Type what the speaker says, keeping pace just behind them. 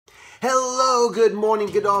Hello, good morning,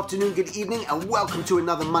 good afternoon, good evening, and welcome to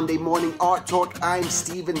another Monday Morning Art Talk. I'm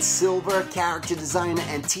Steven Silver, character designer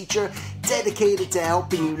and teacher, dedicated to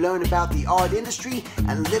helping you learn about the art industry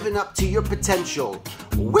and living up to your potential.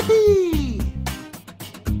 Whippy!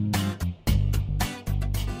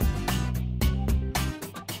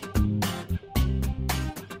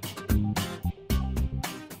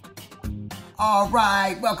 All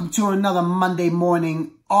right, welcome to another Monday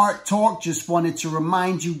Morning Art Talk. Just wanted to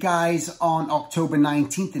remind you guys, on October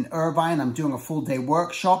 19th in Irvine, I'm doing a full day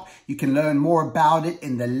workshop. You can learn more about it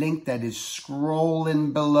in the link that is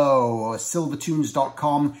scrolling below, or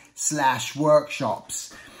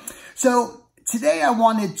silvertunes.com/workshops. So today I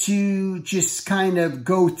wanted to just kind of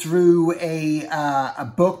go through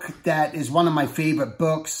a book that is one of my favorite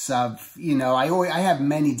books. I have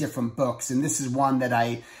many different books, and this is one that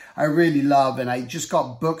I really love, and I just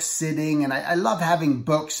got books sitting, and I love having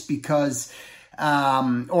books because,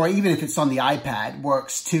 or even if it's on the iPad,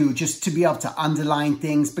 works too, just to be able to underline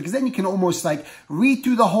things, because then you can almost like read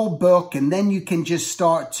through the whole book, and then you can just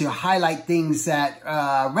start to highlight things that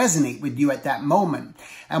resonate with you at that moment.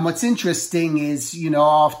 And what's interesting is,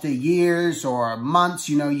 after years or months,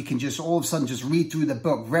 you can just all of a sudden just read through the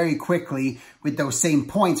book very quickly with those same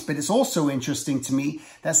points. But it's also interesting to me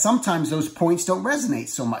that sometimes those points don't resonate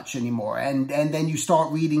so much anymore. And then you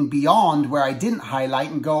start reading beyond where I didn't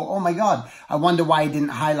highlight and go, oh my God, I wonder why I didn't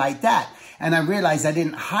highlight that. And I realized I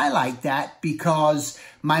didn't highlight that because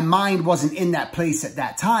my mind wasn't in that place at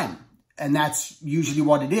that time. And that's usually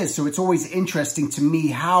what it is. So it's always interesting to me,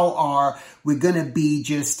 how are we going to be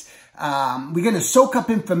just, we're going to soak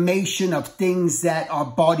up information of things that our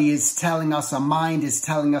body is telling us, our mind is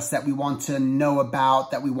telling us that we want to know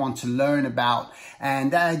about, that we want to learn about.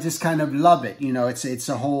 And I just kind of love it. It's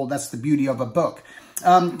a whole, that's the beauty of a book.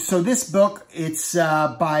 So this book, it's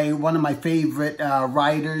by one of my favorite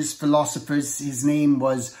writers, philosophers. His name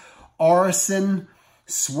was Orison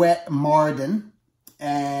Swett Marden.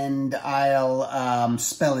 And I'll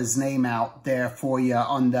spell his name out there for you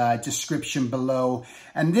on the description below.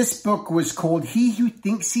 And this book was called He Who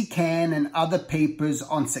Thinks He Can and Other Papers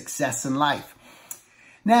on Success in Life.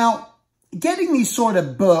 Now, getting these sort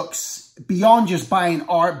of books beyond just buying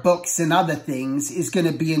art books and other things is going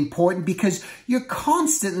to be important, because you're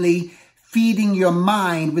constantly feeding your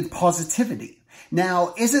mind with positivity.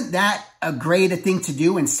 Now, isn't that a greater thing to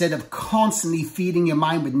do instead of constantly feeding your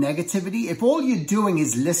mind with negativity? If all you're doing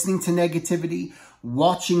is listening to negativity,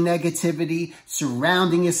 watching negativity,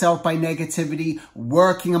 surrounding yourself by negativity,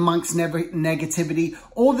 working amongst negativity,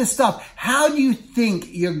 all this stuff, how do you think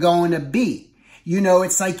you're going to be?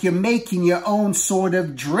 It's like you're making your own sort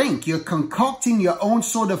of drink. You're concocting your own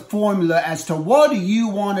sort of formula as to what do you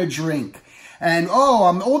want to drink. And,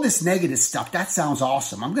 all this negative stuff, that sounds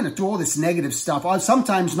awesome. I'm going to do all this negative stuff.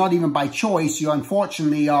 Sometimes not even by choice. You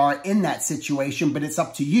unfortunately are in that situation, but it's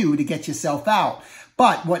up to you to get yourself out.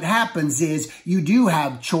 But what happens is you do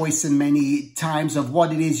have choice in many times of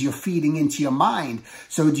what it is you're feeding into your mind.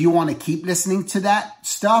 So do you want to keep listening to that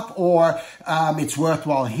stuff, or it's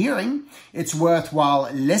worthwhile hearing? It's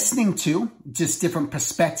worthwhile listening to just different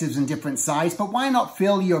perspectives and different sides. But why not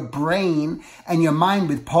fill your brain and your mind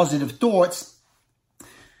with positive thoughts?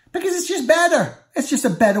 Because it's just better. It's just a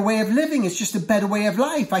better way of living. It's just a better way of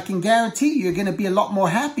life. I can guarantee you're going to be a lot more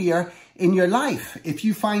happier in your life. If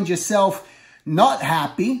you find yourself not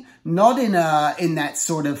happy, not in that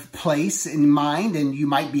sort of place in mind, and you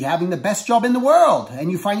might be having the best job in the world,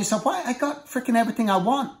 and you find yourself, why, I got freaking everything I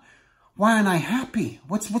want. Why aren't I happy?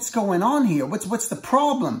 What's going on here? What's the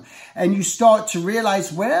problem? And you start to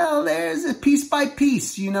realize, well, there's a piece by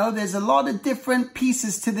piece, there's a lot of different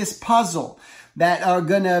pieces to this puzzle that are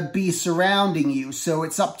going to be surrounding you. So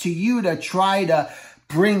it's up to you to try to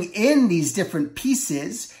bring in these different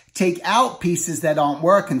pieces, take out pieces that aren't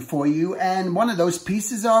working for you. And one of those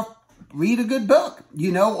pieces are read a good book,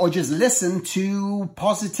 or just listen to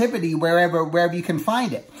positivity wherever you can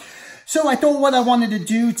find it. So I thought what I wanted to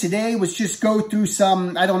do today was just go through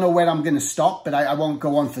some, I don't know where I'm going to stop, but I won't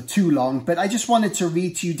go on for too long. But I just wanted to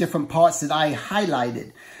read to you different parts that I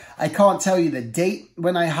highlighted. I can't tell you the date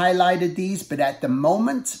when I highlighted these, but at the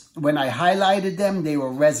moment when I highlighted them, they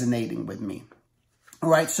were resonating with me. All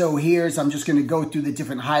right, so I'm just going to go through the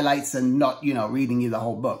different highlights and not, reading you the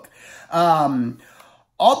whole book.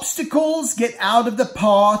 Obstacles get out of the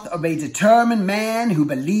path of a determined man who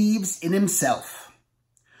believes in himself.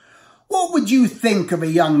 What would you think of a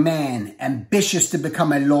young man ambitious to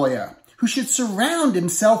become a lawyer, who should surround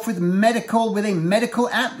himself with a medical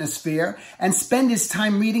atmosphere and spend his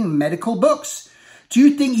time reading medical books? Do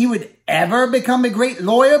you think he would ever become a great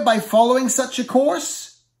lawyer by following such a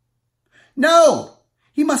course? No,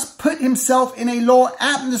 He must put himself in a lower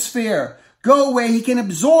atmosphere, go where he can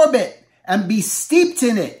absorb it and be steeped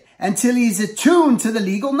in it until he's attuned to the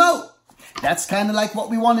legal note. That's kind of like what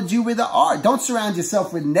we want to do with the art. Don't surround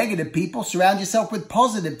yourself with negative people. Surround yourself with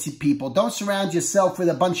positive people. Don't surround yourself with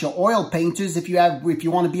a bunch of oil painters if you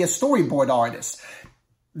want to be a storyboard artist.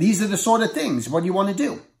 These are the sort of things. What do you want to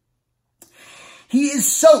do? He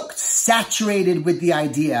is soaked, saturated with the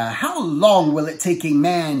idea. How long will it take a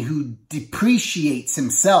man who depreciates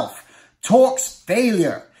himself, talks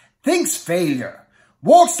failure, thinks failure,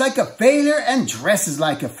 walks like a failure and dresses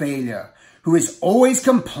like a failure, who is always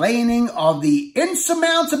complaining of the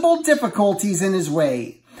insurmountable difficulties in his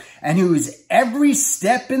way, and whose every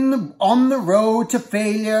step on the road to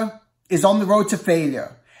failure is on the road to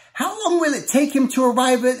failure? How long will it take him to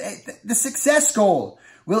arrive at the success goal?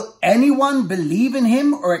 Will anyone believe in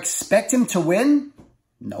him or expect him to win?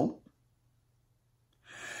 No.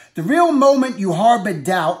 The real moment you harbor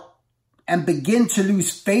doubt and begin to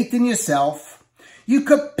lose faith in yourself, you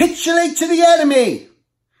capitulate to the enemy.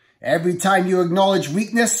 Every time you acknowledge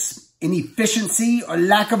weakness, inefficiency, or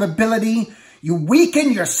lack of ability, you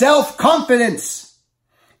weaken your self-confidence.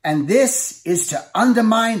 And this is to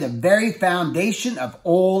undermine the very foundation of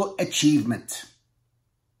all achievement.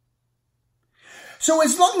 So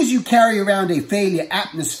as long as you carry around a failure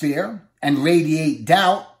atmosphere and radiate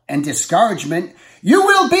doubt and discouragement, you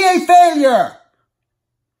will be a failure.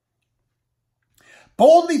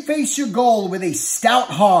 Boldly face your goal with a stout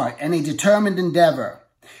heart and a determined endeavor,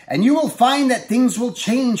 and you will find that things will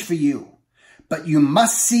change for you. But you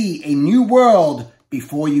must see a new world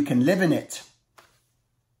before you can live in it.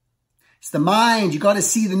 It's the mind. You got to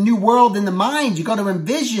see the new world in the mind. You got to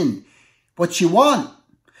envision what you want.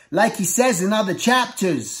 Like he says in other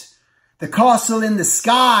chapters, the castle in the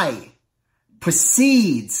sky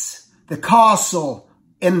precedes the castle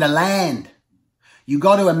in the land. You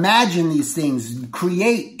got to imagine these things,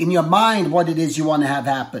 create in your mind what it is you want to have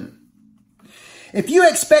happen. If you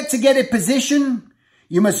expect to get a position,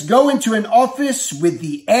 you must go into an office with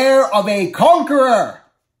the air of a conqueror.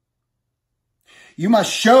 You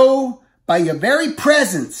must show by your very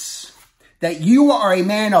presence that you are a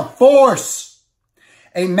man of force.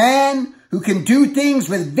 A man who can do things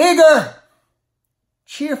with vigor,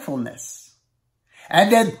 cheerfulness,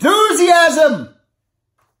 and enthusiasm.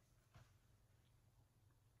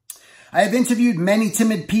 I have interviewed many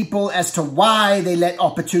timid people as to why they let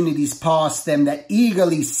opportunities pass them that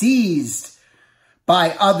eagerly seized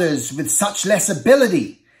by others with such less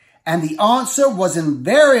ability. And the answer was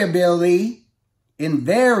invariably,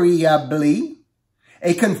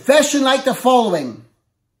 a confession like the following.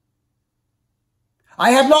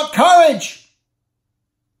 I have not courage,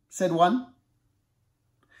 said one.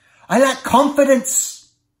 I lack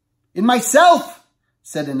confidence in myself,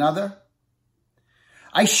 said another.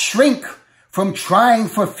 I shrink from trying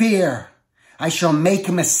for fear I shall make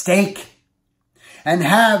a mistake and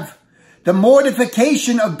have the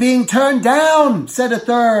mortification of being turned down, said a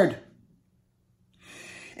third.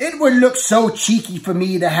 It would look so cheeky for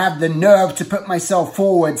me to have the nerve to put myself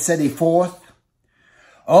forward, said a fourth.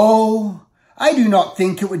 Oh, I do not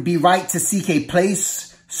think it would be right to seek a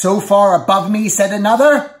place so far above me, said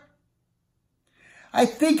another. I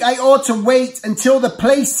think I ought to wait until the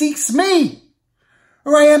place seeks me,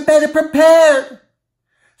 or I am better prepared.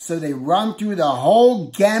 So they run through the whole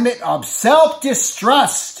gamut of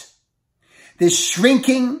self-distrust. This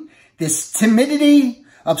shrinking, this timidity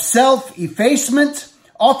of self-effacement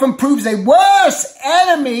often proves a worse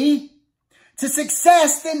enemy to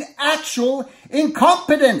success than actual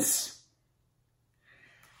incompetence.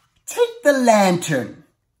 Take the lantern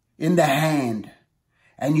in the hand,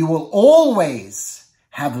 and you will always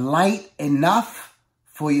have light enough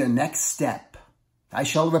for your next step. I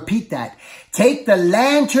shall repeat that. Take the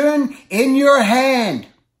lantern in your hand,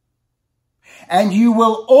 and you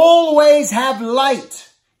will always have light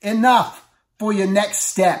enough for your next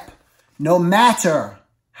step, no matter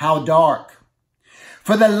how dark.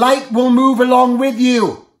 For the light will move along with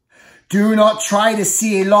you. Do not try to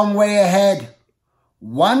see a long way ahead.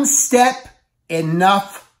 One step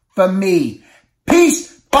enough for me.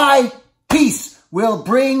 Piece by piece will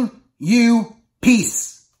bring you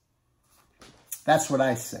peace. That's what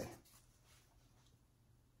I say.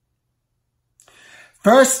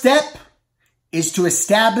 First step is to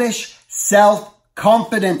establish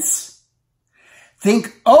self-confidence.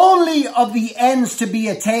 Think only of the ends to be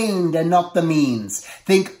attained and not the means.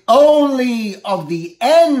 Think only of the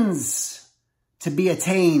ends to be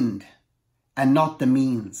attained and not the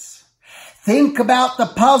means. Think about the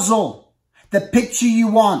puzzle, the picture you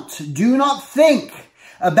want. Do not think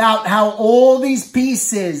about how all these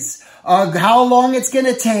pieces how long it's going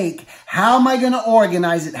to take, how am I going to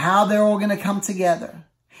organize it, how they're all going to come together.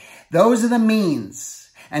 Those are the means.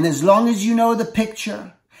 And as long as you know the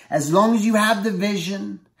picture, as long as you have the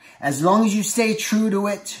vision, as long as you stay true to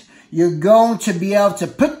it, you're going to be able to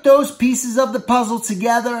put those pieces of the puzzle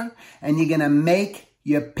together and you're going to make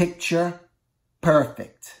your picture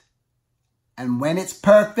perfect. And when it's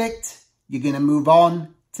perfect, you're going to move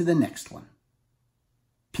on to the next one,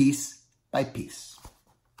 piece by piece.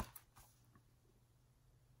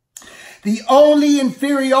 The only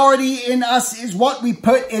inferiority in us is what we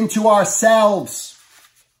put into ourselves.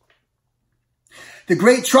 The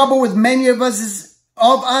great trouble with many of us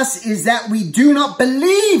is that we do not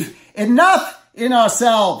believe enough in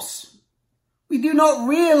ourselves. We do not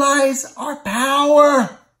realize our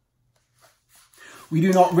power. We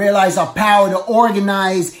do not realize our power to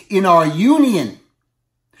organize in our union.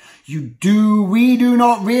 We do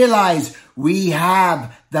not realize we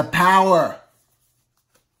have the power.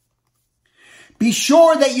 Be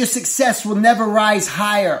sure that your success will never rise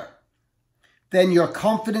higher than your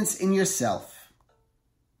confidence in yourself.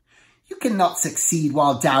 You cannot succeed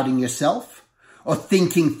while doubting yourself or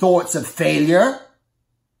thinking thoughts of failure.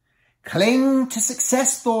 Cling to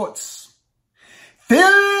success thoughts.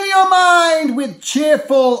 Fill your mind with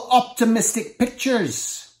cheerful, optimistic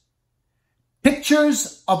pictures.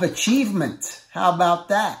 Pictures of achievement. How about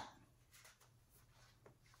that?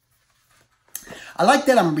 I like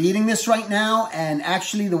that I'm reading this right now, and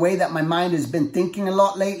actually the way that my mind has been thinking a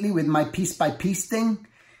lot lately with my piece by piece thing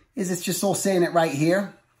is it's just all saying it right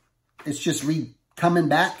here. It's just coming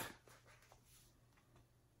back.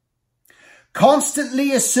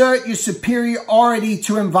 Constantly assert your superiority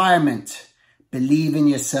to environment. Believe in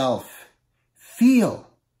yourself. Feel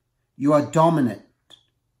you are dominant.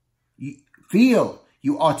 Feel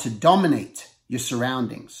you are to dominate your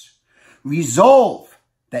surroundings. Resolve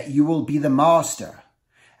that you will be the master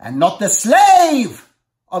and not the slave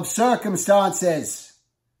of circumstances.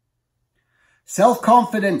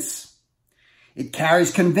 Self-confidence. It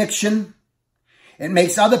carries conviction. It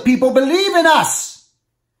makes other people believe in us.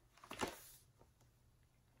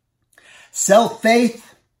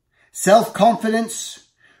 Self-faith, self-confidence.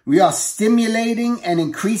 We are stimulating and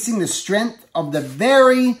increasing the strength of the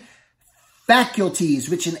very faculties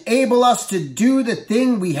which enable us to do the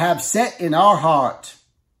thing we have set in our heart.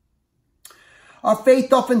 Our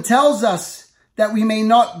faith often tells us that we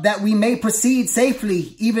may proceed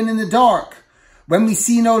safely even in the dark when we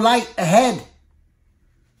see no light ahead.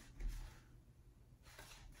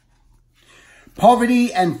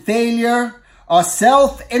 Poverty and failure are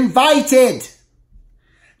self-invited.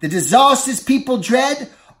 The disasters people dread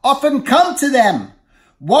often come to them.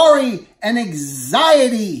 Worry and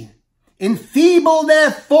anxiety enfeeble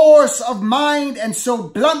their force of mind and so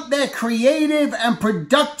blunt their creative and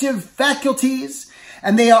productive faculties,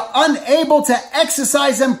 and they are unable to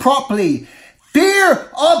exercise them properly. Fear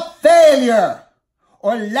of failure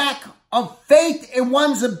or lack of faith in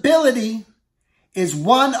one's ability is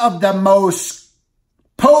one of the most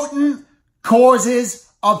potent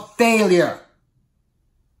causes of failure.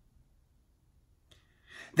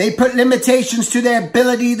 They put limitations to their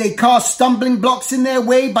ability. They cast stumbling blocks in their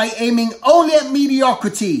way by aiming only at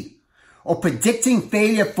mediocrity or predicting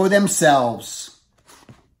failure for themselves.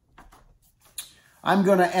 I'm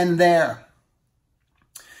going to end there.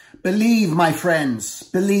 Believe, my friends.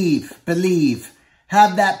 Believe.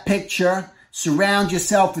 Have that picture. Surround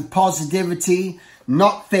yourself with positivity,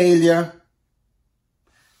 not failure.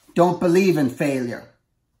 Don't believe in failure.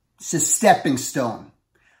 It's a stepping stone.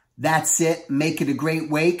 That's it. Make it a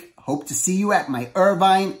great week. Hope to see you at my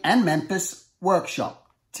Irvine and Memphis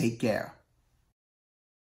workshop. Take care.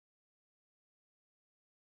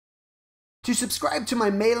 To subscribe to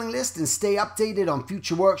my mailing list and stay updated on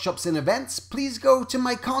future workshops and events, please go to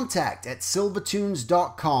my contact at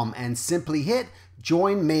silvertunes.com and simply hit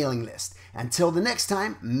join mailing list. Until the next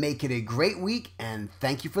time, make it a great week and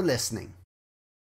thank you for listening.